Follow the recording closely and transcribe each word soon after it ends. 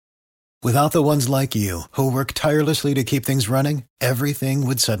Without the ones like you, who work tirelessly to keep things running, everything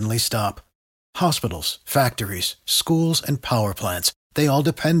would suddenly stop. Hospitals, factories, schools, and power plants, they all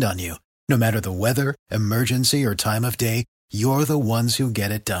depend on you. No matter the weather, emergency, or time of day, you're the ones who get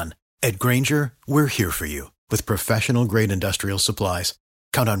it done. At Grainger, we're here for you with professional-grade industrial supplies.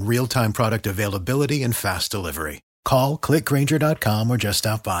 Count on real-time product availability and fast delivery. Call, clickgrainger.com, or just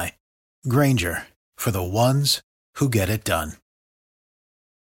stop by. Grainger, for the ones who get it done.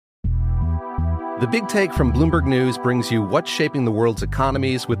 The Big Take from Bloomberg News brings you what's shaping the world's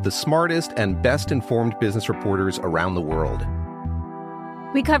economies with the smartest and best-informed business reporters around the world.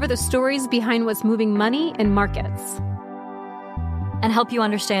 We cover the stories behind what's moving money and markets, and help you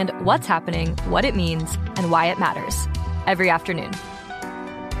understand what's happening, what it means, and why it matters every afternoon.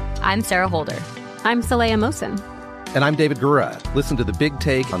 I'm Sarah Holder. I'm Saleha Mohsin. And I'm David Gura. Listen to The Big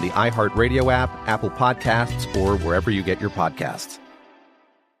Take on the iHeartRadio app, Apple Podcasts, or wherever you get your podcasts.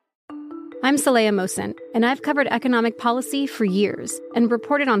 I'm Saleha Mohsin, and I've covered economic policy for years and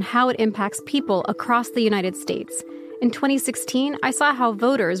reported on how it impacts people across the United States. In 2016, I saw how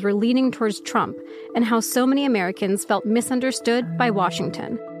voters were leaning towards Trump and how so many Americans felt misunderstood by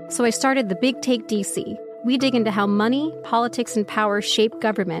Washington. So I started The Big Take DC. We dig into how money, politics, and power shape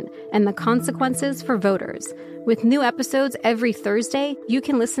government and the consequences for voters. With new episodes every Thursday, you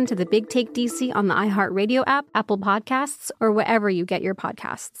can listen to The Big Take DC on the iHeartRadio app, Apple Podcasts, or wherever you get your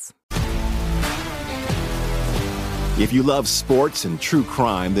podcasts. If you love sports and true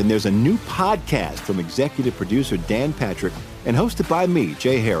crime, then there's a new podcast from executive producer Dan Patrick and hosted by me,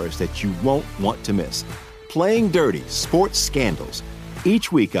 Jay Harris, that you won't want to miss. Playing Dirty: Sports Scandals.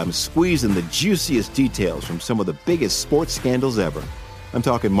 Each week, I'm squeezing the juiciest details from some of the biggest sports scandals ever. I'm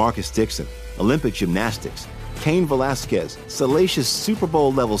talking Marcus Dixon, Olympic gymnastics, Cain Velasquez, salacious Super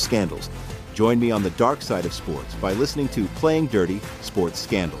Bowl-level scandals. Join me on the dark side of sports by listening to Playing Dirty: Sports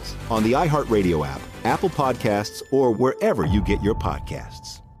Scandals on the iHeartRadio app, Apple Podcasts, or wherever you get your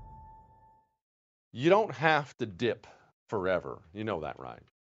podcasts. You don't have to dip forever. You know that, right?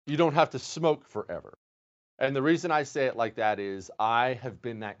 You don't have to smoke forever. And the reason I say it like that is I have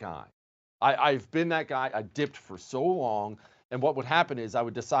been that guy. I've been that guy. I dipped for so long. And what would happen is I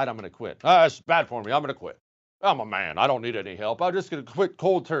would decide I'm going to quit. It's bad for me. I'm going to quit. I'm a man. I don't need any help. I'm just going to quit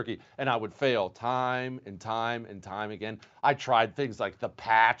cold turkey. And I would fail time and time and time again. I tried things like the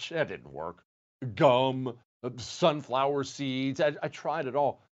patch. That didn't work. Gum, sunflower seeds. I tried it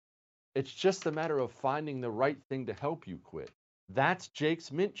all. It's just a matter of finding the right thing to help you quit. That's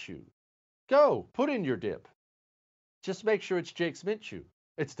Jake's Mint Chew. Go, put in your dip. Just make sure it's Jake's Mint Chew.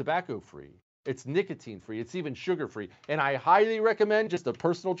 It's tobacco-free. It's nicotine-free. It's even sugar-free. And I highly recommend, just a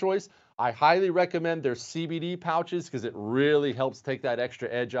personal choice, I highly recommend their CBD pouches because it really helps take that extra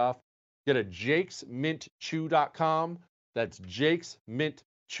edge off. Get a jakesmintchew.com. That's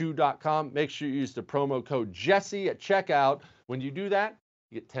jakesmintchew.com. Make sure you use the promo code Jesse at checkout. When you do that,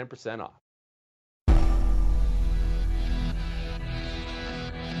 you get 10% off.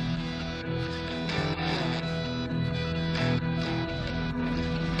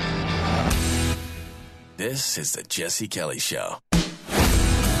 This is the Jesse Kelly Show.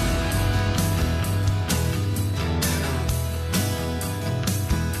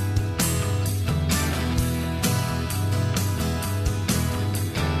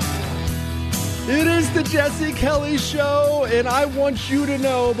 It is the Jesse Kelly Show, and I want you to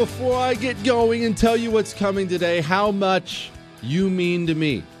know before I get going and tell you what's coming today, how much you mean to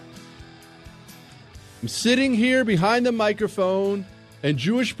me. I'm sitting here behind the microphone, and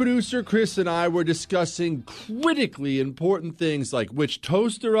Jewish producer Chris and I were discussing critically important things like which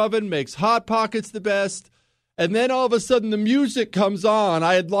toaster oven makes Hot Pockets the best. And then all of a sudden the music comes on.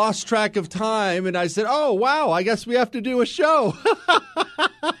 I had lost track of time, and I said, oh, wow, I guess we have to do a show.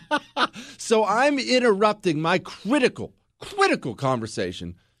 So I'm interrupting my critical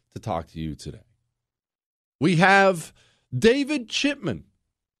conversation to talk to you today. We have David Chipman.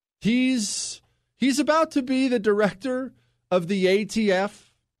 He's about to be the director of the ATF,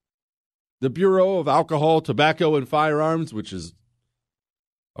 the Bureau of Alcohol, Tobacco, and Firearms, which is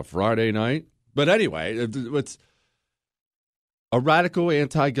a Friday night. But anyway, it's a radical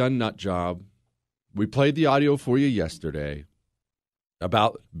anti-gun nut job. We played the audio for you yesterday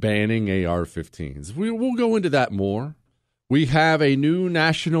about banning AR-15s. We'll go into that more. We have a new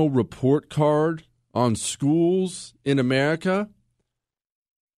national report card on schools in America.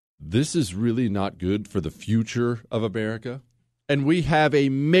 This is really not good for the future of America. And we have a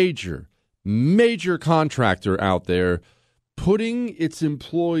major contractor out there putting its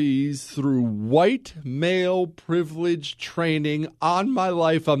employees through white male privilege training. On my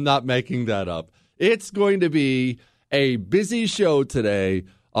life, I'm not making that up. It's going to be a busy show today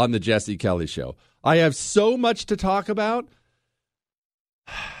on the Jesse Kelly Show. I have so much to talk about.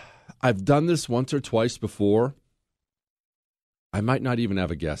 I've done this once or twice before. I might not even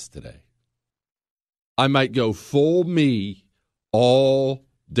have a guest today. I might go full me all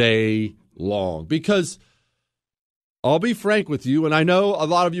day long because I'll be frank with you, and I know a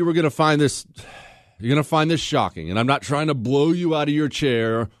lot of you are going to find this, you're going to find this shocking, and I'm not trying to blow you out of your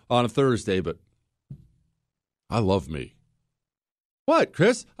chair on a Thursday, but I love me. What,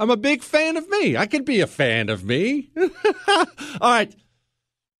 Chris? I'm a big fan of me. I could be a fan of me. All right.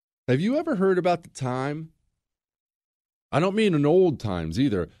 Have you ever heard about the time? I don't mean in old times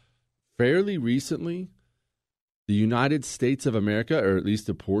either. Fairly recently, the United States of America, or at least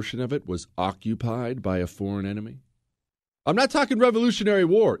a portion of it, was occupied by a foreign enemy. I'm not talking Revolutionary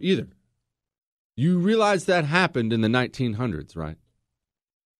War either. You realize that happened in the 1900s, right?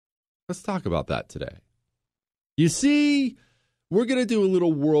 Let's talk about that today. You see, we're going to do a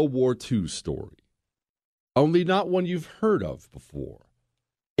little World War II story, only not one you've heard of before.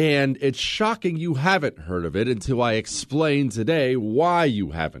 And it's shocking you haven't heard of it until I explain today why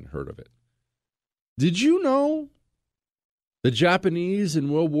you haven't heard of it. Did you know the Japanese in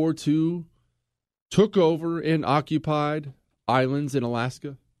World War II took over and occupied islands in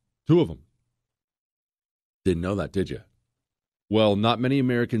Alaska? 2 of them. Didn't know that, did you? Well, not many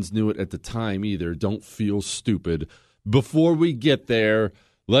Americans knew it at the time either. Don't feel stupid. Before we get there,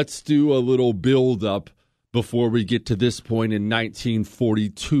 let's do a little build-up before we get to this point in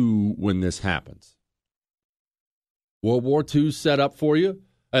 1942 when this happens. World War II set up for you,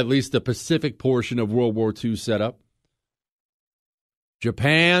 at least the Pacific portion of World War II set up.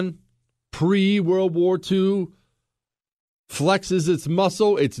 Japan, pre-World War II, flexes its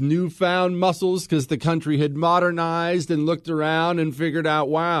muscle, its newfound muscles, because the country had modernized and looked around and figured out,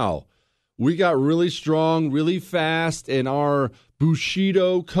 wow, we got really strong, really fast, and our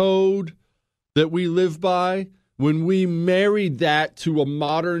Bushido code that we live by, when we married that to a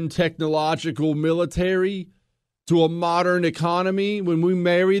modern technological military, to a modern economy, when we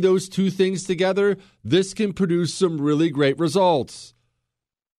marry those 2 things together, this can produce some really great results.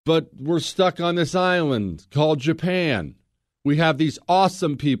 But we're stuck on this island called Japan. We have these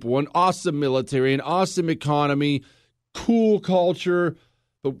awesome people, an awesome military, an awesome economy, cool culture,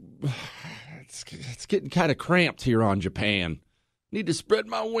 but it's getting kind of cramped here on Japan. Need to spread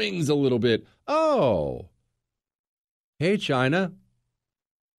my wings a little bit. Oh, hey, China.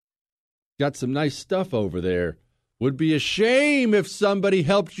 Got some nice stuff over there. Would be a shame if somebody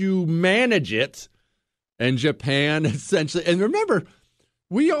helped you manage it. And Japan essentially, and remember,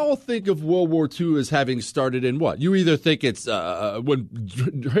 we all think of World War II as having started in what? You either think it's when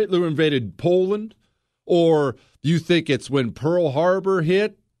Hitler invaded Poland, or you think it's when Pearl Harbor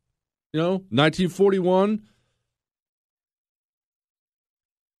hit, 1941.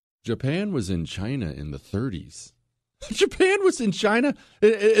 Japan was in China in the 30s. Japan was in China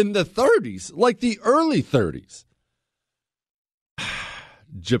in the 30s, like the early 30s.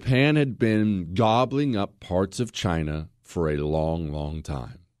 Japan had been gobbling up parts of China for a long, long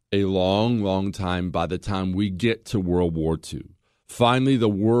time. A long, long time by the time we get to World War II. Finally, the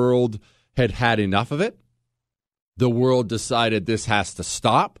world had had enough of it. The world decided this has to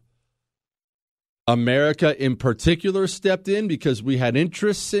stop. America in particular stepped in because we had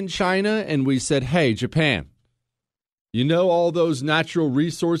interests in China, and we said, hey, Japan, you know all those natural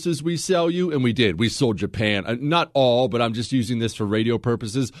resources we sell you? And we did. We sold Japan, not all, but I'm just using this for radio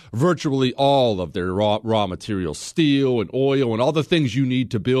purposes, virtually all of their raw materials, steel and oil and all the things you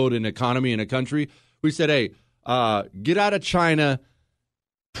need to build an economy in a country. We said, hey, get out of China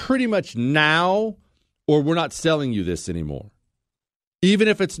pretty much now, or we're not selling you this anymore. Even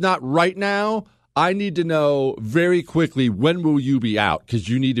if it's not right now, I need to know very quickly, when will you be out? Because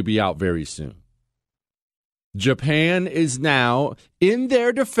you need to be out very soon. Japan is now, in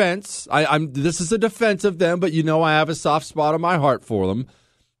their defense, this is a defense of them, but I have a soft spot on my heart for them.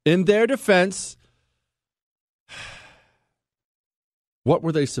 In their defense, what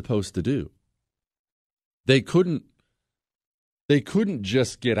were they supposed to do? They couldn't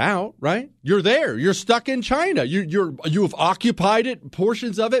just get out, right? You're there. You're stuck in China. You have occupied it,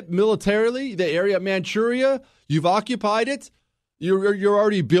 portions of it militarily, the area of Manchuria. You've occupied it. You're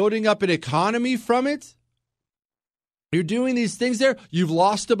already building up an economy from it. You're doing these things there. You've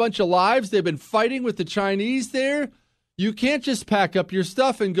lost a bunch of lives. They've been fighting with the Chinese there. You can't just pack up your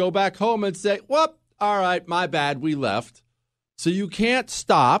stuff and go back home and say, well, all right, my bad, we left. So you can't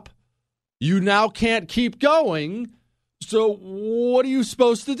stop. You now can't keep going. So what are you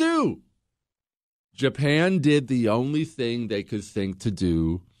supposed to do? Japan did the only thing they could think to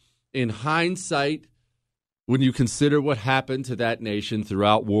do. In hindsight, when you consider what happened to that nation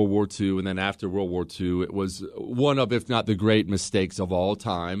throughout World War II and then after World War II, it was one of, if not the great mistakes of all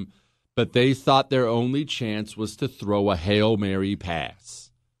time. But they thought their only chance was to throw a Hail Mary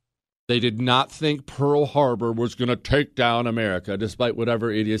pass. They did not think Pearl Harbor was going to take down America, despite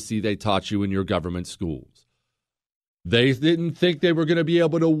whatever idiocy they taught you in your government schools. They didn't think they were going to be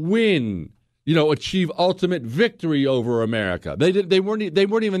able to win, achieve ultimate victory over America. They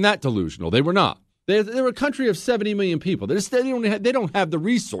weren't even that delusional. They were not. They're a country of 70 million people. They don't have the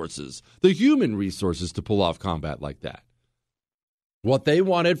resources, the human resources, to pull off combat like that. What they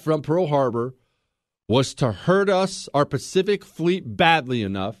wanted from Pearl Harbor was to hurt us, our Pacific Fleet, badly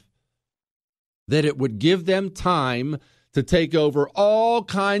enough that it would give them time to take over all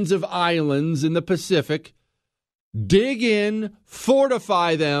kinds of islands in the Pacific, dig in,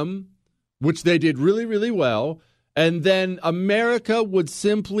 fortify them, which they did really, really well, and then America would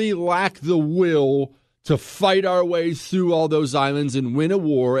simply lack the will to fight our way through all those islands and win a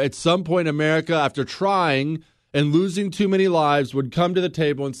war. At some point, America, after trying and losing too many lives, would come to the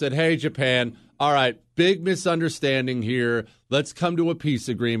table and said, hey, Japan, all right, big misunderstanding here. Let's come to a peace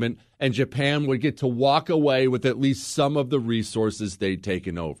agreement. And Japan would get to walk away with at least some of the resources they'd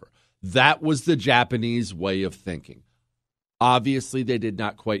taken over. That was the Japanese way of thinking. Obviously, they did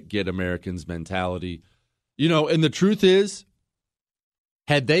not quite get Americans' mentality. And the truth is,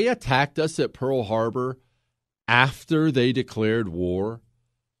 had they attacked us at Pearl Harbor after they declared war,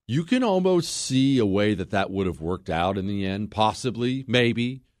 you can almost see a way that would have worked out in the end, possibly,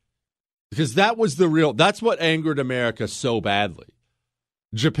 maybe. Because that's what angered America so badly.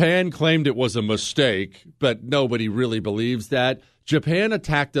 Japan claimed it was a mistake, but nobody really believes that. Japan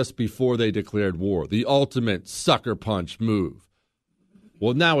attacked us before they declared war, the ultimate sucker punch move.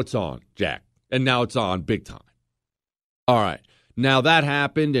 Well, now it's on, Jack. And now it's on big time. All right. Now that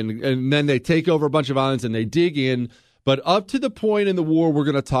happened, and then they take over a bunch of islands and they dig in. But up to the point in the war we're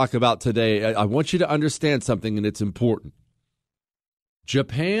going to talk about today, I want you to understand something, and it's important.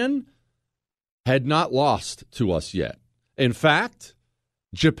 Japan had not lost to us yet. In fact,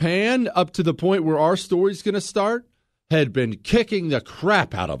 Japan, up to the point where our story's going to start, had been kicking the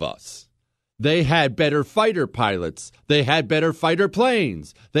crap out of us. They had better fighter pilots. They had better fighter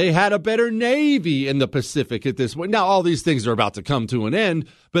planes. They had a better Navy in the Pacific at this point. Now, all these things are about to come to an end,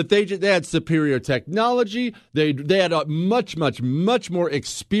 but they had superior technology. They had a much, much, much more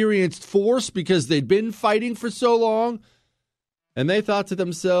experienced force because they'd been fighting for so long. And they thought to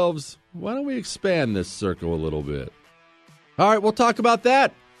themselves, why don't we expand this circle a little bit? All right, we'll talk about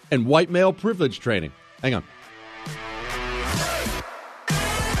that and white male privilege training. Hang on.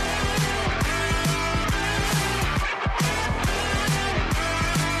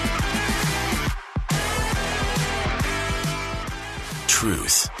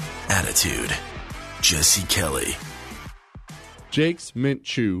 Truth, attitude, Jesse Kelly. Jake's Mint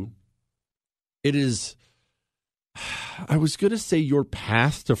Chew. It is, I was going to say your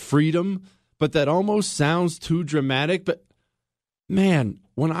path to freedom, but that almost sounds too dramatic. But man,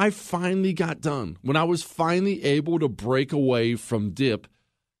 when I finally got done, when I was finally able to break away from dip,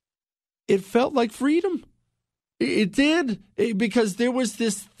 it felt like freedom. It did, because there was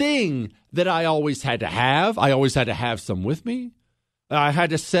this thing that I always had to have. I always had to have some with me. I had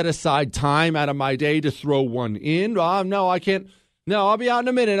to set aside time out of my day to throw one in. No, I can't. No, I'll be out in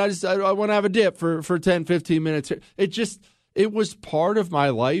a minute. I want to have a dip for 10, 15 minutes. It was part of my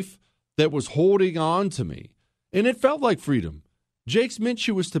life that was holding on to me. And it felt like freedom. Jake's Mint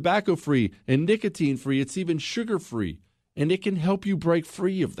Chew is tobacco-free and nicotine-free. It's even sugar-free. And it can help you break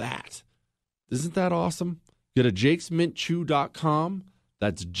free of that. Isn't that awesome? Go to jakesmintchew.com.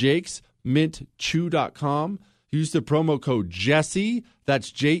 That's jakesmintchew.com. Use the promo code Jesse,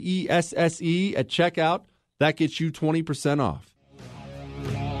 that's Jesse, at checkout. That gets you 20% off.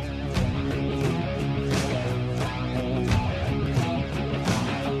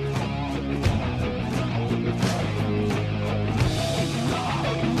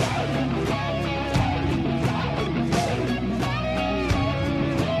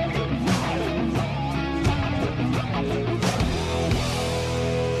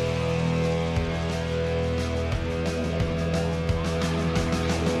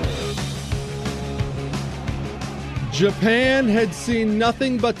 Japan had seen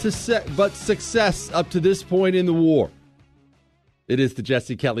nothing but success up to this point in the war. It is the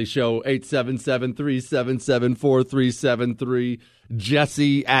Jesse Kelly Show, 877-377-4373.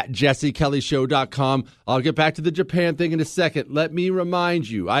 Jesse at jessekellyshow.com. I'll get back to the Japan thing in a second. Let me remind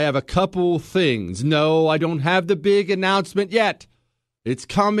you, I have a couple things. No, I don't have the big announcement yet. It's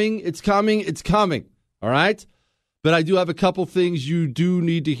coming. All right? But I do have a couple things you do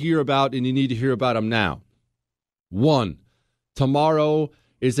need to hear about, and you need to hear about them now. One, tomorrow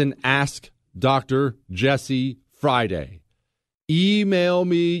is an Ask Dr. Jesse Friday. Email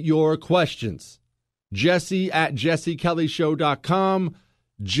me your questions. Jesse@jessekellyshow.com.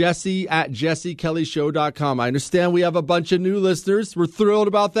 Jesse@jessekellyshow.com. I understand we have a bunch of new listeners. We're thrilled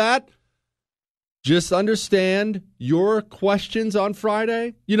about that. Just understand your questions on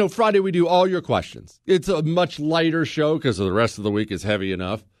Friday. You know, Friday we do all your questions. It's a much lighter show because the rest of the week is heavy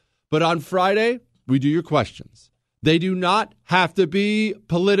enough. But on Friday, we do your questions. They do not have to be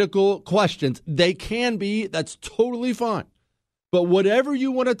political questions. They can be. That's totally fine. But whatever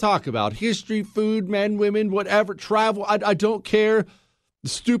you want to talk about, history, food, men, women, whatever, travel, I don't care.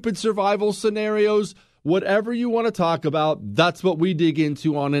 Stupid survival scenarios, whatever you want to talk about, that's what we dig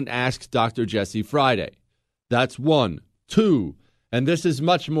into on an Ask Dr. Jesse Friday. That's one. Two, and this is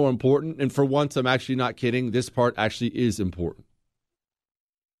much more important, and for once I'm actually not kidding, this part actually is important.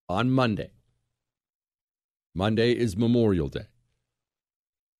 On Monday is Memorial Day.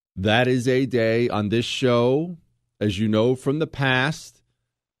 That is a day on this show, as you know from the past,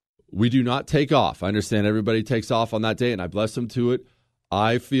 we do not take off. I understand everybody takes off on that day, and I bless them to it.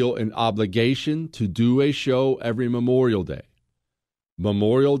 I feel an obligation to do a show every Memorial Day.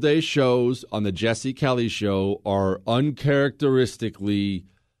 Memorial Day shows on the Jesse Kelly Show are uncharacteristically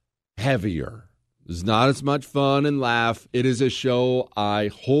heavier. It's not as much fun and laugh. It is a show I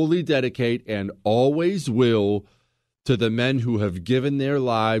wholly dedicate and always will to the men who have given their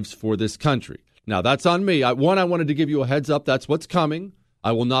lives for this country. Now, that's on me. I wanted to give you a heads up. That's what's coming.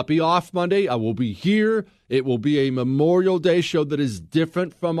 I will not be off Monday. I will be here. It will be a Memorial Day show that is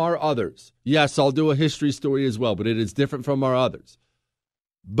different from our others. Yes, I'll do a history story as well, but it is different from our others.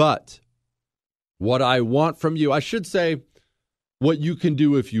 But what I want from you, I should say what you can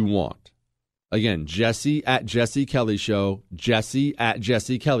do if you want. Again, Jesse@JesseKellyShow,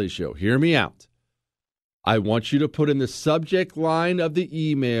 Jesse@JesseKellyShow. Hear me out. I want you to put in the subject line of the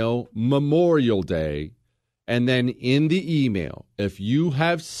email Memorial Day, and then in the email, if you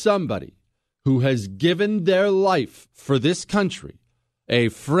have somebody who has given their life for this country, a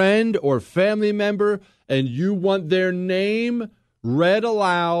friend or family member, and you want their name read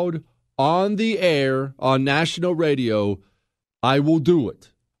aloud on the air on national radio, I will do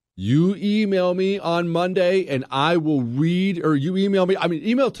it. You email me on Monday and I will read, or you email me,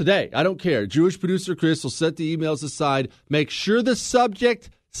 email today. I don't care. Jewish producer Chris will set the emails aside. Make sure the subject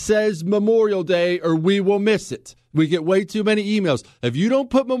says Memorial Day or we will miss it. We get way too many emails. If you don't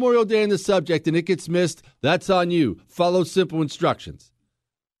put Memorial Day in the subject and it gets missed, that's on you. Follow simple instructions.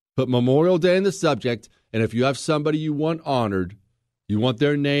 Put Memorial Day in the subject, and if you have somebody you want honored, you want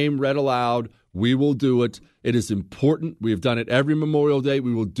their name read aloud, we will do it. It is important. We have done it every Memorial Day.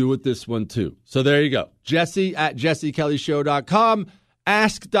 We will do it this one too. So there you go. Jesse@JesseKellyShow.com.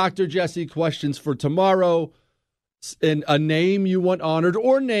 Ask Dr. Jesse questions for tomorrow. And a name you want honored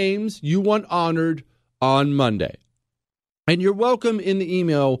or names you want honored on Monday. And you're welcome in the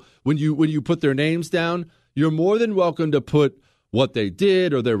email when you put their names down. You're more than welcome to put what they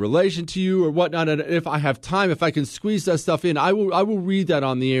did or their relation to you or whatnot. And if I have time, if I can squeeze that stuff in, I will read that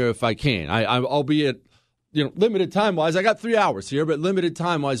on the air if I can. I'll be at limited time wise. I got 3 hours here, but limited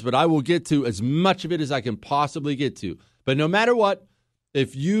time wise. But I will get to as much of it as I can possibly get to. But no matter what,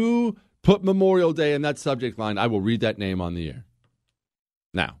 if you put Memorial Day in that subject line, I will read that name on the air.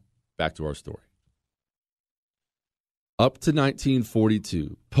 Now, back to our story. Up to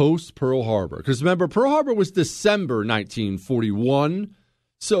 1942, post Pearl Harbor. Because remember, Pearl Harbor was December 1941.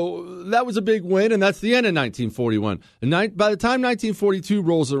 So that was a big win, and that's the end of 1941. And by the time 1942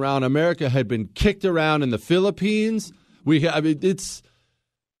 rolls around, America had been kicked around in the Philippines.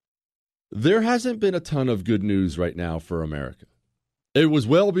 There hasn't been a ton of good news right now for America. It was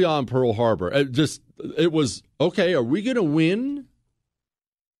well beyond Pearl Harbor. It was, okay, are we going to win?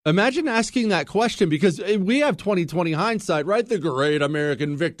 Imagine asking that question, because we have 20/20 hindsight, right? The great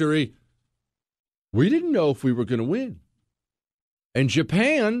American victory. We didn't know if we were going to win. And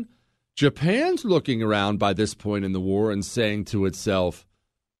Japan's looking around by this point in the war and saying to itself,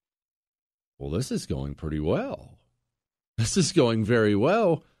 well, this is going pretty well. This is going very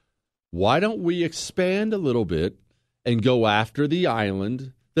well. Why don't we expand a little bit and go after the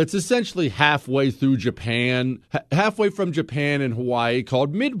island that's essentially halfway through Japan, halfway from Japan and Hawaii,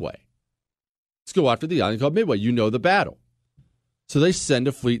 called Midway. Let's go after the island called Midway. You know the battle. So they send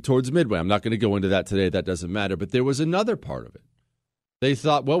a fleet towards Midway. I'm not going to go into that today. That doesn't matter. But there was another part of it. They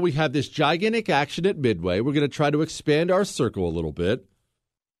thought, well, we have this gigantic action at Midway. We're going to try to expand our circle a little bit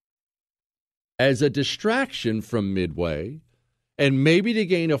as a distraction from Midway and maybe to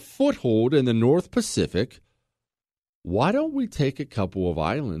gain a foothold in the North Pacific. Why don't we take a couple of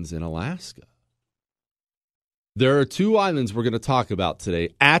islands in Alaska? There are two islands we're going to talk about today,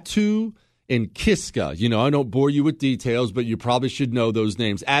 Attu and Kiska. You know, I don't bore you with details, but you probably should know those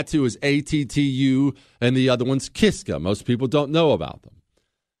names. Attu is A-T-T-U, and the other one's Kiska. Most people don't know about them.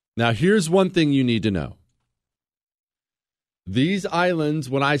 Now, here's one thing you need to know. These islands,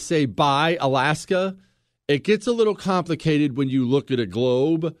 when I say by Alaska, it gets a little complicated when you look at a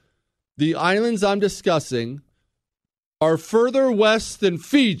globe. The islands I'm discussing are further west than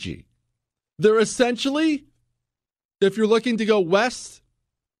Fiji. They're essentially, if you're looking to go west,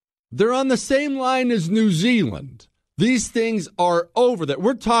 they're on the same line as New Zealand. These things are over there.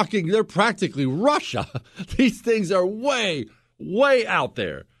 We're talking, they're practically Russia. These things are way, way out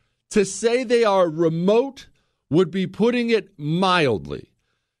there. To say they are remote would be putting it mildly.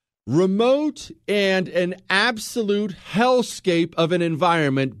 Remote and an absolute hellscape of an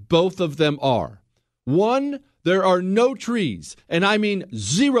environment, both of them are. One, there are no trees, and I mean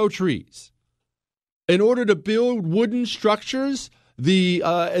 0 trees. In order to build wooden structures, the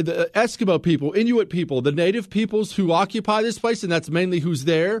Eskimo people, Inuit people, the native peoples who occupy this place, and that's mainly who's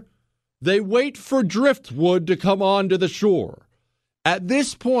there, they wait for driftwood to come onto the shore. At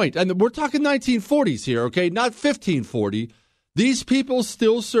this point, and we're talking 1940s here, okay, not 1540, these people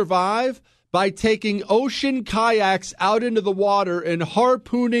still survive by taking ocean kayaks out into the water and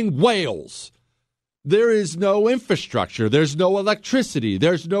harpooning whales. There is no infrastructure. There's no electricity.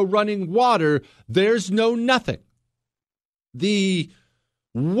 There's no running water. There's no nothing. The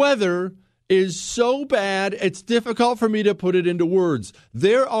weather is so bad, it's difficult for me to put it into words.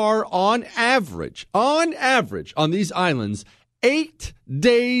 There are, on average, on these islands, 8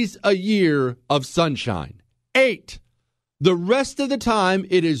 days a year of sunshine. 8. The rest of the time,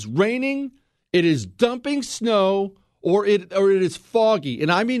 it is raining, it is dumping snow, or it is foggy.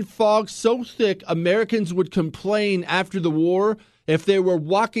 And I mean fog so thick, Americans would complain after the war. If they were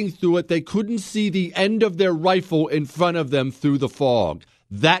walking through it, they couldn't see the end of their rifle in front of them through the fog.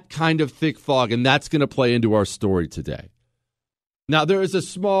 That kind of thick fog, and that's going to play into our story today. Now, there is a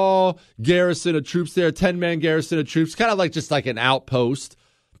small garrison of troops there, a 10-man garrison of troops, kind of like just like an outpost.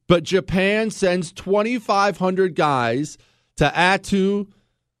 But Japan sends 2,500 guys to Attu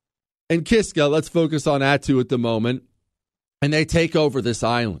and Kiska. Let's focus on Attu at the moment. And they take over this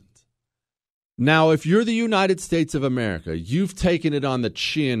island. Now, if you're the United States of America, you've taken it on the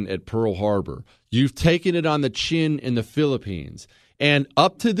chin at Pearl Harbor. You've taken it on the chin in the Philippines. And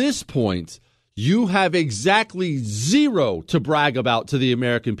up to this point, you have exactly 0 to brag about to the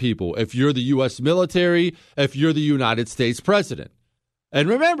American people if you're the U.S. military, if you're the United States president. And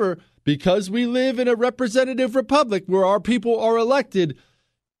remember, because we live in a representative republic where our people are elected,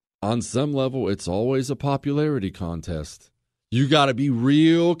 on some level, it's always a popularity contest. You got to be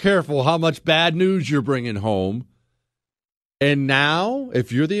real careful how much bad news you're bringing home. And now,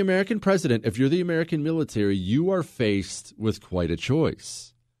 if you're the American president, if you're the American military, you are faced with quite a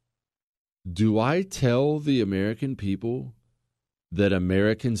choice. Do I tell the American people that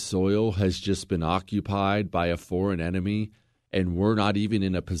American soil has just been occupied by a foreign enemy and we're not even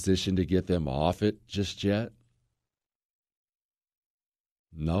in a position to get them off it just yet?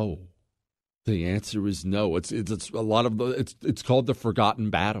 No. The answer is no. It's a lot of it's called the forgotten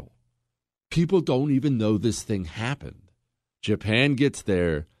battle. People don't even know this thing happened. Japan gets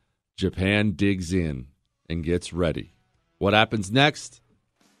there, Japan digs in and gets ready. What happens next?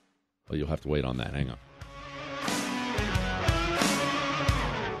 Well, you'll have to wait on that. Hang on.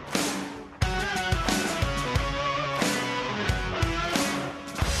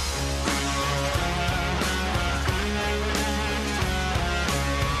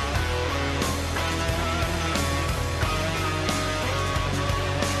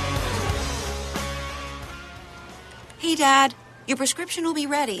 Hey, Dad, your prescription will be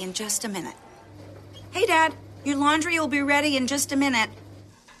ready in just a minute. Hey, Dad, your laundry will be ready in just a minute.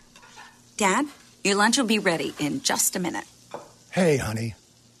 Dad, your lunch will be ready in just a minute. Hey, honey,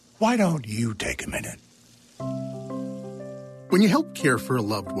 why don't you take a minute? When you help care for a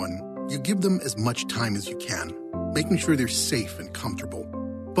loved one, you give them as much time as you can, making sure they're safe and comfortable.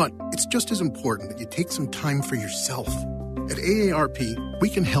 But it's just as important that you take some time for yourself. At AARP, we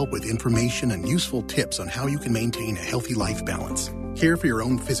can help with information and useful tips on how you can maintain a healthy life balance, care for your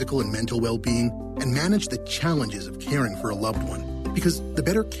own physical and mental well-being, and manage the challenges of caring for a loved one. Because the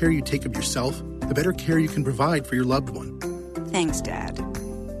better care you take of yourself, the better care you can provide for your loved one. Thanks, Dad.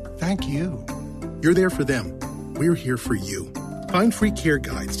 Thank you. You're there for them. We're here for you. Find free care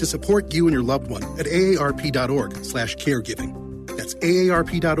guides to support you and your loved one at aarp.org/caregiving. That's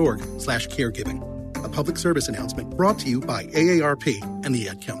aarp.org/caregiving. A public service announcement brought to you by AARP and the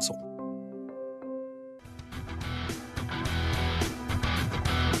Ad Council.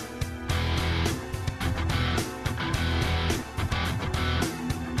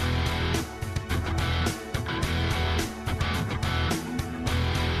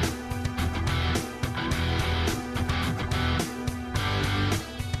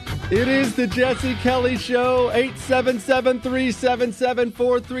 It is the Jesse Kelly Show,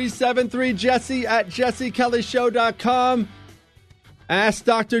 877-377-4373, Jesse at jessekellyshow.com. Ask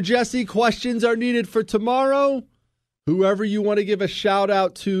Dr. Jesse. Questions are needed for tomorrow. Whoever you want to give a shout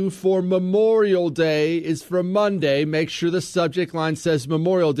out to for Memorial Day is for Monday. Make sure the subject line says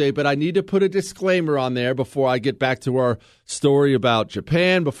Memorial Day, but I need to put a disclaimer on there before I get back to our story about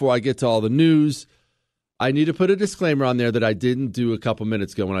Japan, before I get to all the news. I need to put a disclaimer on there that I didn't do a couple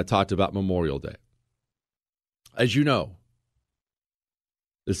minutes ago when I talked about Memorial Day. As you know,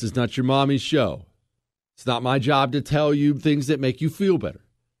 this is not your mommy's show. It's not my job to tell you things that make you feel better.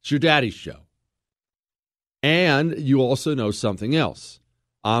 It's your daddy's show. And you also know something else.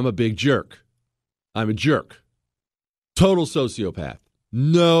 I'm a big jerk. I'm a jerk. Total sociopath.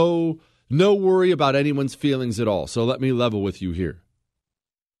 No worry about anyone's feelings at all. So let me level with you here.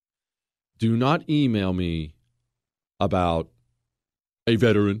 Do not email me about a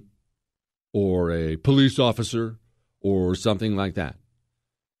veteran or a police officer or something like that.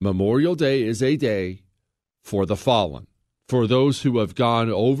 Memorial Day is a day for the fallen, for those who have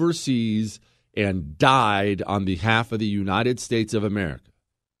gone overseas and died on behalf of the United States of America.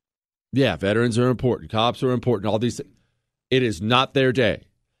 Yeah, veterans are important. Cops are important. All these things. It is not their day.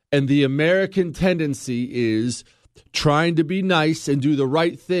 And the American tendency is trying to be nice and do the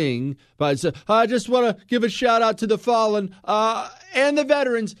right thing. But I just want to give a shout out to the fallen and the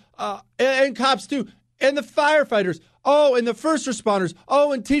veterans and cops too, and the firefighters. Oh, and the first responders.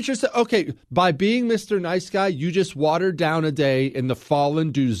 Oh, and teachers. Okay, by being Mr. Nice Guy, you just watered down a day, and the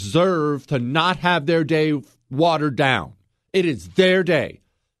fallen deserve to not have their day watered down. It is their day.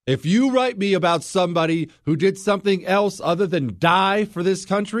 If you write me about somebody who did something else other than die for this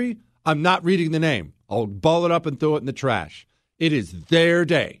country, I'm not reading the name. I'll ball it up and throw it in the trash. It is their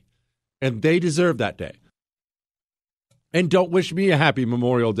day, and they deserve that day. And don't wish me a happy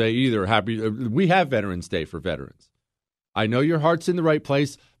Memorial Day either. We have Veterans Day for veterans. I know your heart's in the right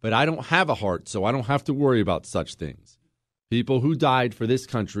place, but I don't have a heart, so I don't have to worry about such things. People who died for this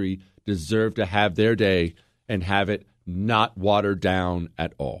country deserve to have their day and have it not watered down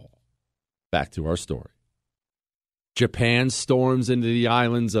at all. Back to our story. Japan storms into the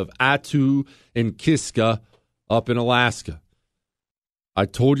islands of Attu and Kiska up in Alaska. I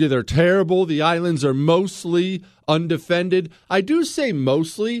told you they're terrible. The islands are mostly undefended. I do say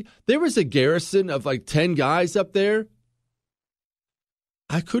mostly. There was a garrison of like 10 guys up there.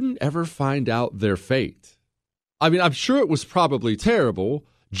 I couldn't ever find out their fate. I mean, I'm sure it was probably terrible.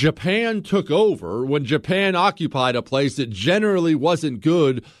 Japan took over when Japan occupied a place that generally wasn't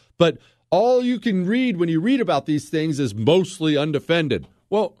good, but all you can read when you read about these things is mostly undefended.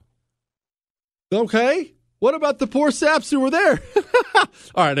 Well, okay. What about the poor saps who were there?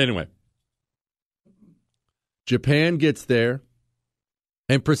 All right, anyway. Japan gets there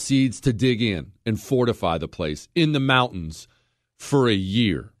and proceeds to dig in and fortify the place in the mountains for a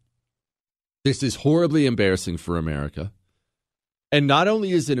year. This is horribly embarrassing for America. And not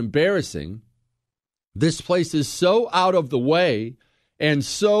only is it embarrassing, this place is so out of the way and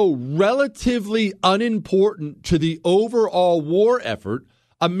so relatively unimportant to the overall war effort,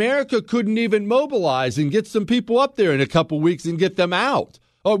 America couldn't even mobilize and get some people up there in a couple weeks and get them out.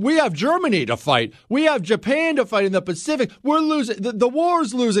 Oh, we have Germany to fight. We have Japan to fight in the Pacific. We're losing. The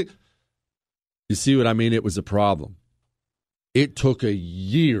war's losing. You see what I mean? It was a problem. It took a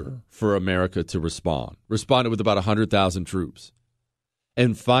year for America to respond. Responded with about 100,000 troops.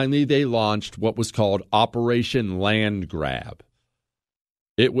 And finally, they launched what was called Operation Land Grab.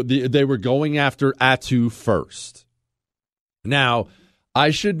 They were going after Attu first. Now, I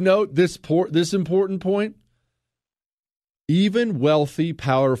should note this important point. Even wealthy,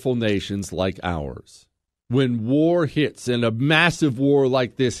 powerful nations like ours, when war hits and a massive war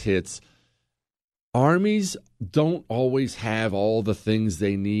like this hits, armies don't always have all the things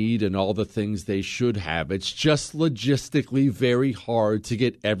they need and all the things they should have. It's just logistically very hard to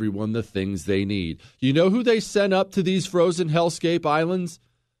get everyone the things they need. You know who they sent up to these frozen hellscape islands?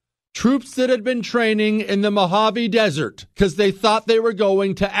 Troops that had been training in the Mojave Desert because they thought they were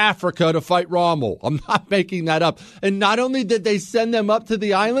going to Africa to fight Rommel. I'm not making that up. And not only did they send them up to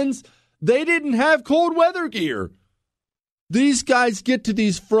the islands, they didn't have cold weather gear. These guys get to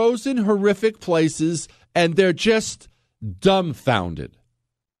these frozen, horrific places, and they're just dumbfounded.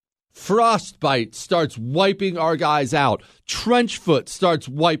 Frostbite starts wiping our guys out. Trenchfoot starts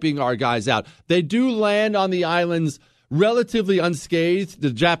wiping our guys out. They do land on the islands relatively unscathed. The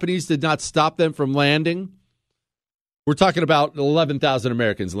Japanese did not stop them from landing. We're talking about 11,000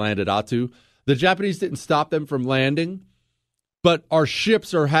 Americans landed at Attu. The Japanese didn't stop them from landing. but our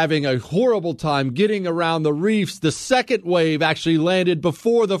ships are having a horrible time getting around the reefs. The second wave actually landed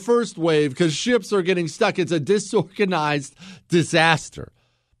before the first wave because ships are getting stuck. It's a disorganized disaster.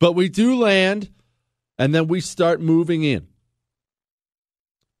 But we do land, and then we start moving in.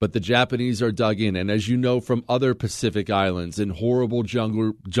 But the Japanese are dug in. And as you know from other Pacific islands in horrible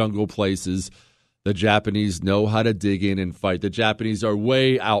jungle places, the Japanese know how to dig in and fight. The Japanese are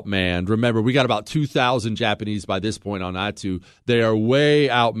way outmanned. Remember, we got about 2,000 Japanese by this point on Attu. They are way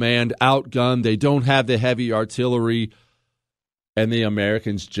outmanned, outgunned. They don't have the heavy artillery. And the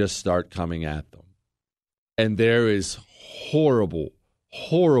Americans just start coming at them. And there is horrible,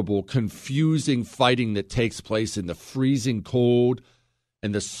 confusing fighting that takes place in the freezing cold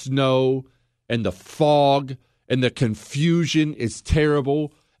and the snow and the fog, and the confusion is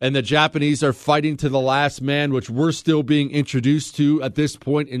terrible. And the Japanese are fighting to the last man, which we're still being introduced to at this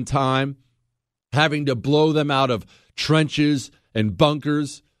point in time, having to blow them out of trenches and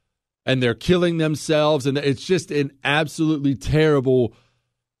bunkers, and they're killing themselves. And it's just an absolutely terrible,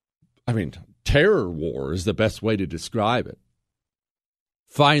 terror war is the best way to describe it.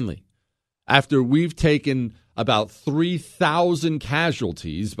 Finally, after we've taken about 3,000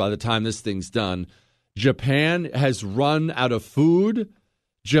 casualties by the time this thing's done, Japan has run out of food.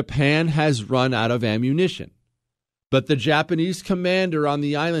 Japan has run out of ammunition. But the Japanese commander on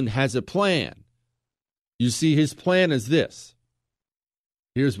the island has a plan. You see, his plan is this.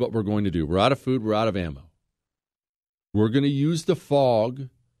 Here's what we're going to do. We're out of food. We're out of ammo. We're going to use the fog.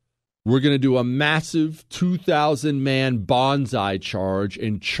 We're going to do a massive 2,000-man banzai charge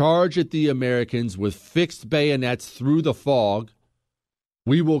and charge at the Americans with fixed bayonets through the fog.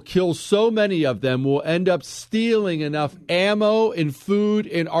 We will kill so many of them, we'll end up stealing enough ammo and food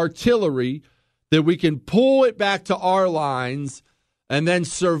and artillery that we can pull it back to our lines and then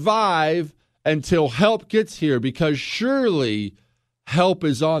survive until help gets here, because surely help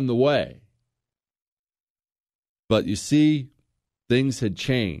is on the way. But you see, things had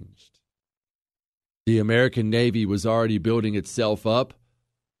changed. The American Navy was already building itself up,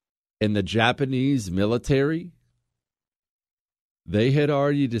 and the Japanese military, they had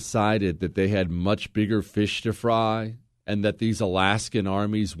already decided that they had much bigger fish to fry and that these Alaskan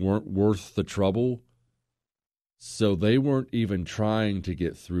armies weren't worth the trouble. So they weren't even trying to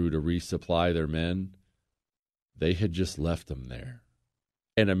get through to resupply their men. They had just left them there.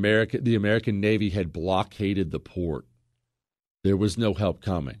 And the American Navy had blockaded the port. There was no help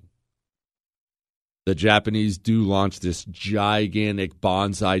coming. The Japanese do launch this gigantic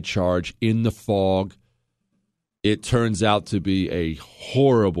banzai charge in the fog. It turns out to be a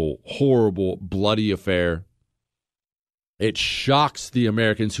horrible, bloody affair. It shocks the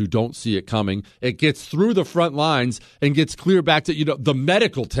Americans who don't see it coming. It gets through the front lines and gets clear back to, the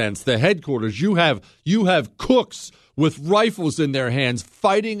medical tents, the headquarters. You have cooks with rifles in their hands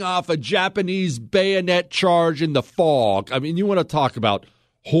fighting off a Japanese bayonet charge in the fog. You want to talk about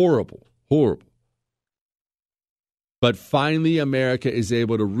horrible. But finally, America is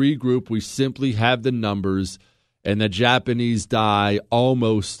able to regroup. We simply have the numbers. And the Japanese die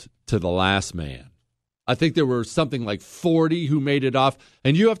almost to the last man. I think there were something like 40 who made it off.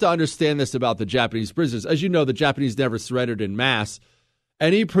 And you have to understand this about the Japanese prisoners. As you know, the Japanese never surrendered en masse.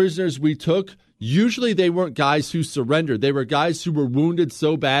 Any prisoners we took, usually they weren't guys who surrendered. They were guys who were wounded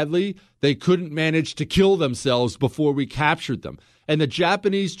so badly they couldn't manage to kill themselves before we captured them. And the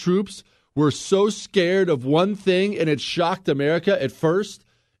Japanese troops were so scared of one thing, and it shocked America at first.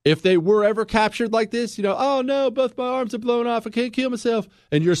 If they were ever captured like this, oh no, both my arms are blown off, I can't kill myself,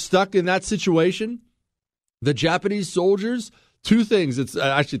 and you're stuck in that situation, the Japanese soldiers, two things.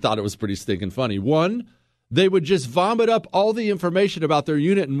 I actually thought it was pretty stinking funny. One, they would just vomit up all the information about their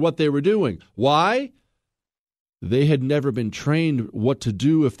unit and what they were doing. Why? They had never been trained what to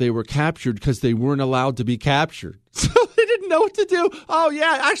do if they were captured because they weren't allowed to be captured. So they didn't know what to do. Oh,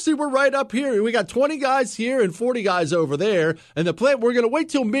 yeah, actually, we're right up here. We got 20 guys here and 40 guys over there. And the plan, we're going to wait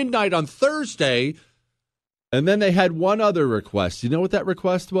till midnight on Thursday. And then they had one other request. You know what that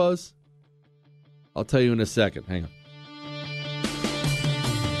request was? I'll tell you in a second. Hang on.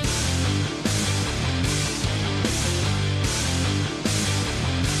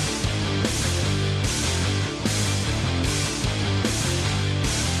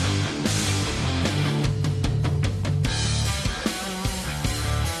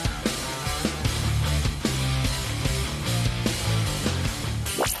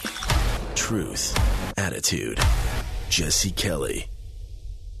 Truth, attitude, Jesse Kelly.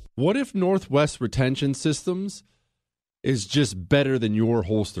 What if Northwest Retention Systems is just better than your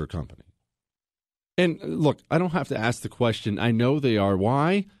holster company? And look, I don't have to ask the question. I know they are.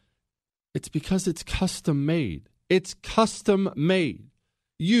 Why? It's because it's custom made. It's custom made.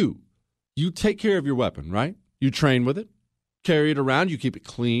 You take care of your weapon, right? You train with it, carry it around, you keep it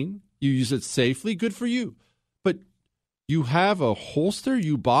clean, you use it safely, good for you. But you have a holster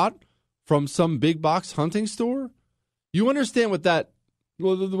you bought from some big box hunting store? You understand what the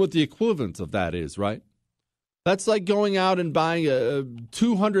equivalent of that is, right? That's like going out and buying a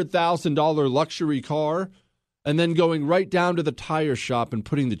 $200,000 luxury car and then going right down to the tire shop and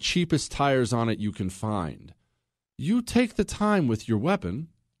putting the cheapest tires on it you can find. You take the time with your weapon,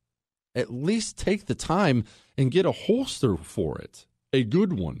 at least take the time and get a holster for it, a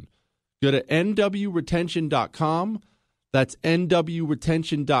good one. Go to nwretention.com. That's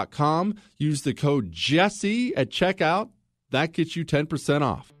nwretention.com. Use the code Jesse at checkout. That gets you 10%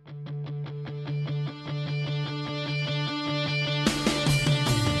 off.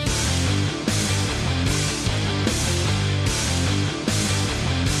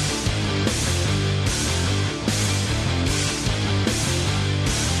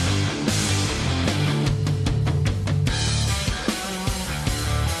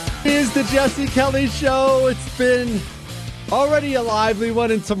 Is the Jesse Kelly Show. It's been already a lively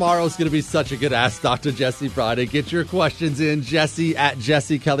one, and tomorrow's going to be such a good Ask Dr. Jesse Friday. Get your questions in, Jesse at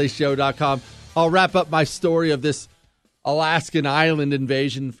jessekellyshow.com. I'll wrap up my story of this Alaskan island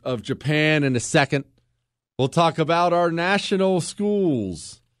invasion of Japan in a second. We'll talk about our national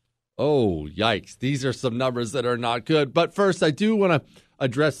schools. Oh, yikes. These are some numbers that are not good. But first, I do want to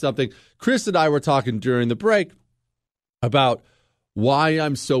address something. Chris and I were talking during the break about why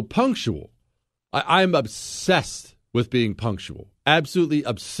I'm so punctual. I'm obsessed with being punctual. Absolutely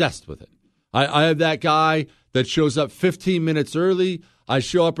obsessed with it. I have that guy that shows up 15 minutes early. I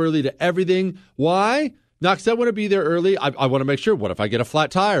show up early to everything. Why? Not because I want to be there early. I want to make sure. What if I get a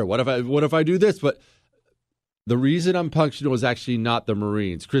flat tire? What if I do this? But the reason I'm punctual is actually not the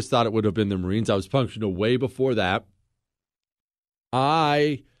Marines. Chris thought it would have been the Marines. I was punctual way before that.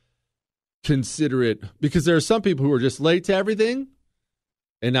 I consider it because there are some people who are just late to everything.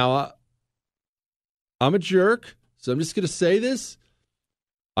 And now I'm a jerk, so I'm just going to say this.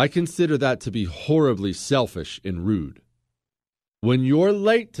 I consider that to be horribly selfish and rude. When you're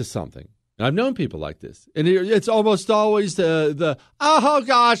late to something, and I've known people like this, and it's almost always the oh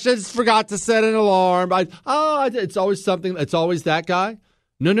gosh, I just forgot to set an alarm. It's always something. It's always that guy.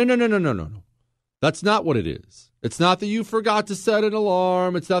 No. That's not what it is. It's not that you forgot to set an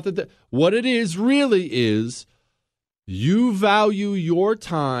alarm. It's not that. What it is really is you value your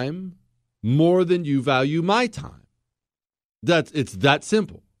time more than you value my time. It's that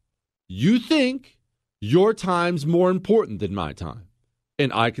simple. You think your time's more important than my time.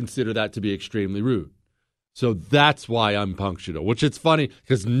 And I consider that to be extremely rude. So that's why I'm punctual, which it's funny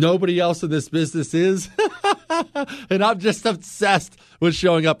because nobody else in this business is. And I'm just obsessed with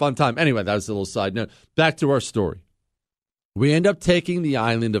showing up on time. Anyway, that was a little side note. Back to our story. We end up taking the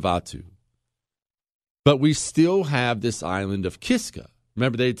island of Attu. But we still have this island of Kiska.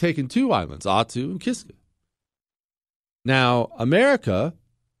 Remember, they had taken two islands, Attu and Kiska. Now, America,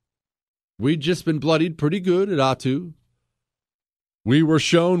 we'd just been bloodied pretty good at Attu. We were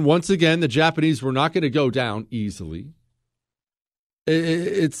shown once again the Japanese were not going to go down easily.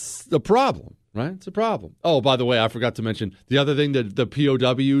 It's a problem, right? It's a problem. Oh, by the way, I forgot to mention the other thing that the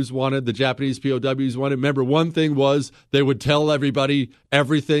POWs wanted, the Japanese POWs wanted. Remember, one thing was they would tell everybody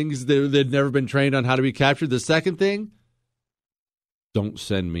everything. They'd never been trained on how to be captured. The second thing, don't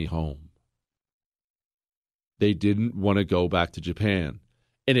send me home. They didn't want to go back to Japan.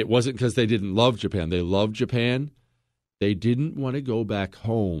 And it wasn't because they didn't love Japan. They loved Japan. They didn't want to go back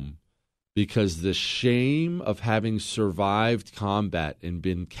home because the shame of having survived combat and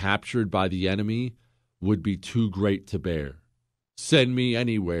been captured by the enemy would be too great to bear. Send me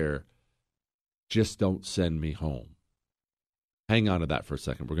anywhere. Just don't send me home. Hang on to that for a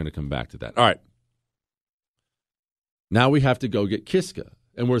second. We're going to come back to that. All right. Now we have to go get Kiska.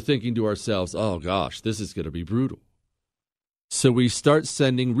 And we're thinking to ourselves, oh gosh, this is going to be brutal. So we start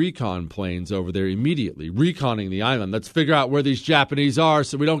sending recon planes over there immediately, reconning the island. Let's figure out where these Japanese are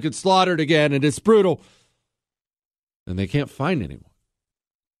so we don't get slaughtered again, and it's brutal. And they can't find anyone.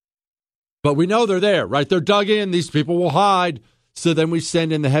 But we know they're there, right? They're dug in. These people will hide. So then we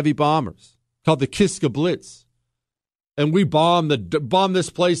send in the heavy bombers called the Kiska Blitz. And we bomb this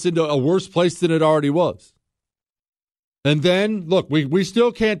place into a worse place than it already was. And then, look, we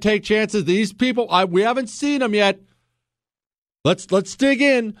still can't take chances. These people, we haven't seen them yet. Let's dig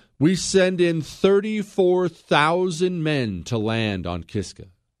in. We send in 34,000 men to land on Kiska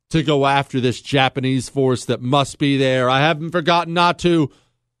to go after this Japanese force that must be there. I haven't forgotten not to.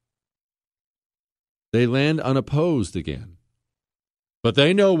 They land unopposed again. But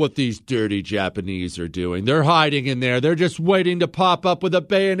they know what these dirty Japanese are doing. They're hiding in there. They're just waiting to pop up with a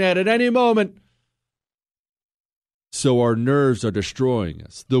bayonet at any moment. So our nerves are destroying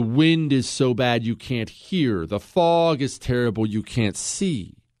us. The wind is so bad you can't hear. The fog is terrible you can't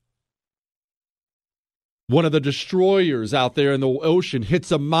see. One of the destroyers out there in the ocean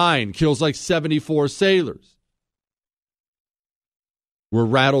hits a mine, kills like 74 sailors. We're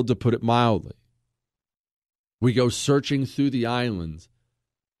rattled, to put it mildly. We go searching through the islands,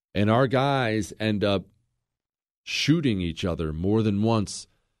 and our guys end up shooting each other more than once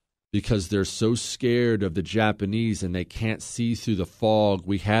because they're so scared of the Japanese and they can't see through the fog.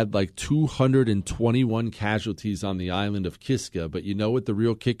 We had like 221 casualties on the island of Kiska, but you know what the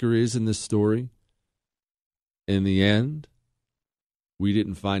real kicker is in this story? In the end, we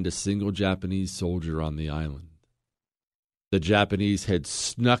didn't find a single Japanese soldier on the island. The Japanese had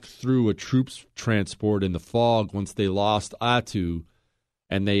snuck through a troops transport in the fog once they lost Attu,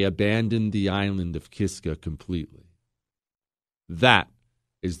 and they abandoned the island of Kiska completely. That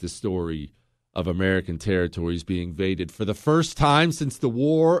is the story of American territories being invaded for the first time since the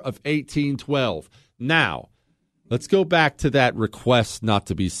War of 1812. Now, let's go back to that request not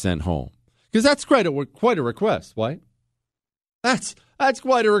to be sent home. Because that's quite a request, right? That's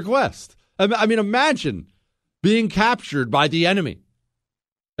quite a request. I mean, imagine being captured by the enemy,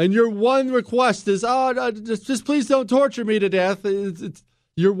 and your one request is, just please don't torture me to death.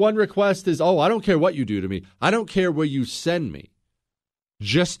 Your one request is, I don't care what you do to me. I don't care where you send me.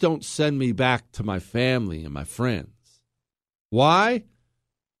 Just don't send me back to my family and my friends. Why?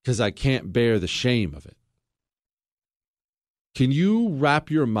 Because I can't bear the shame of it. Can you wrap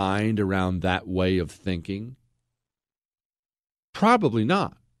your mind around that way of thinking? Probably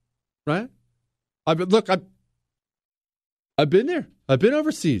not, right? I've been there. I've been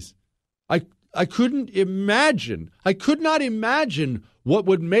overseas. I could not imagine what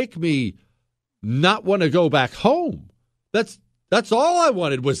would make me not want to go back home. That's all I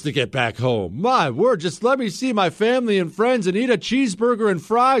wanted, was to get back home. My word, just let me see my family and friends and eat a cheeseburger and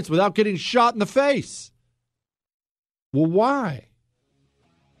fries without getting shot in the face. Well, why?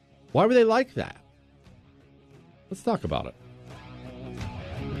 Why were they like that? Let's talk about it.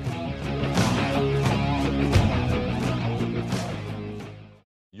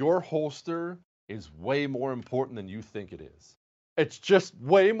 Your holster is way more important than you think it is. It's just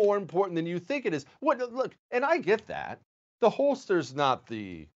way more important than you think it is. Look, and I get that. The holster's not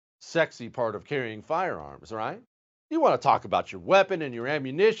the sexy part of carrying firearms, right? You want to talk about your weapon and your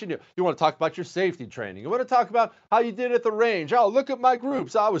ammunition. You want to talk about your safety training. You want to talk about how you did at the range. Oh, look at my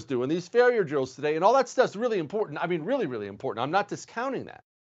groups. I was doing these failure drills today. And all that stuff's really important. I mean, really, really important. I'm not discounting that.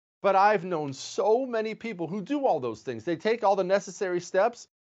 But I've known so many people who do all those things. They take all the necessary steps,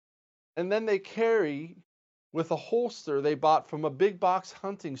 and then they carry with a holster they bought from a big box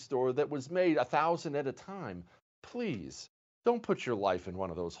hunting store that was made 1,000 at a time. Please, don't put your life in one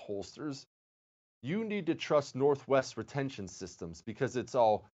of those holsters. You need to trust Northwest Retention Systems because it's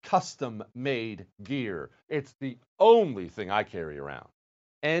all custom-made gear. It's the only thing I carry around.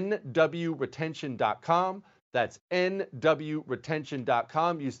 nwretention.com. That's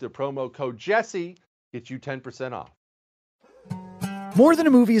nwretention.com. Use the promo code Jesse. Get you 10% off. More Than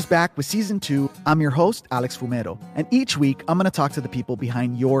a Movie is back with Season 2. I'm your host, Alex Fumero, and each week I'm going to talk to the people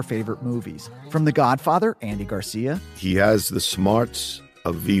behind your favorite movies. From The Godfather, Andy Garcia. He has the smarts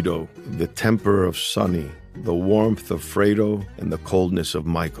of Vito, the temper of Sonny, the warmth of Fredo, and the coldness of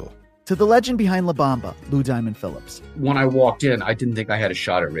Michael. To the legend behind La Bamba, Lou Diamond Phillips. When I walked in, I didn't think I had a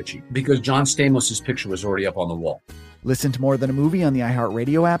shot at Richie because John Stamos' picture was already up on the wall. Listen to More Than a Movie on the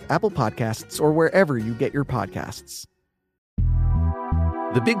iHeartRadio app, Apple Podcasts, or wherever you get your podcasts.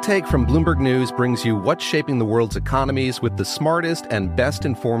 The Big Take from Bloomberg News brings you what's shaping the world's economies with the smartest and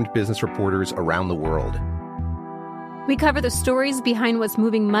best-informed business reporters around the world. We cover the stories behind what's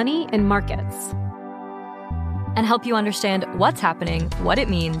moving money and markets, and help you understand what's happening, what it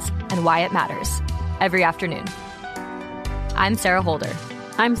means, and why it matters every afternoon. I'm Sarah Holder.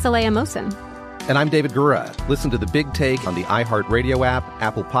 I'm Saleha Mohsin. And I'm David Gura. Listen to The Big Take on the iHeartRadio app,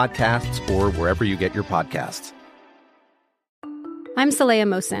 Apple Podcasts, or wherever you get your podcasts. I'm Saleha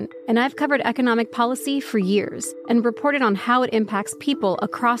Mohsin, and I've covered economic policy for years and reported on how it impacts people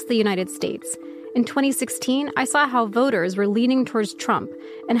across the United States. In 2016, I saw how voters were leaning towards Trump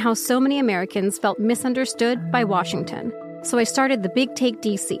and how so many Americans felt misunderstood by Washington. So I started The Big Take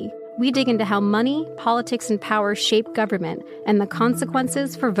DC. We dig into how money, politics, and power shape government and the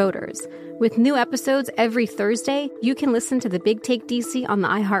consequences for voters. With new episodes every Thursday, you can listen to The Big Take DC on the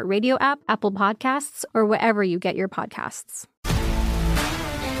iHeartRadio app, Apple Podcasts, or wherever you get your podcasts.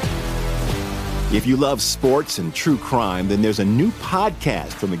 If you love sports and true crime, then there's a new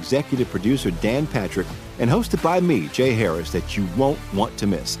podcast from executive producer Dan Patrick and hosted by me, Jay Harris, that you won't want to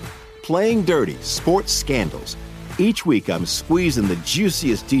miss. Playing Dirty: Sports Scandals. Each week, I'm squeezing the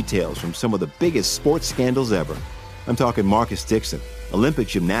juiciest details from some of the biggest sports scandals ever. I'm talking Marcus Dixon, Olympic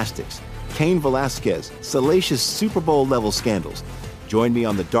gymnastics, Cain Velasquez, salacious Super Bowl-level scandals. Join me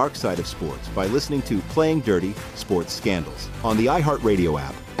on the dark side of sports by listening to Playing Dirty: Sports Scandals on the iHeartRadio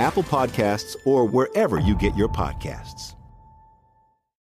app, Apple Podcasts, or wherever you get your podcasts.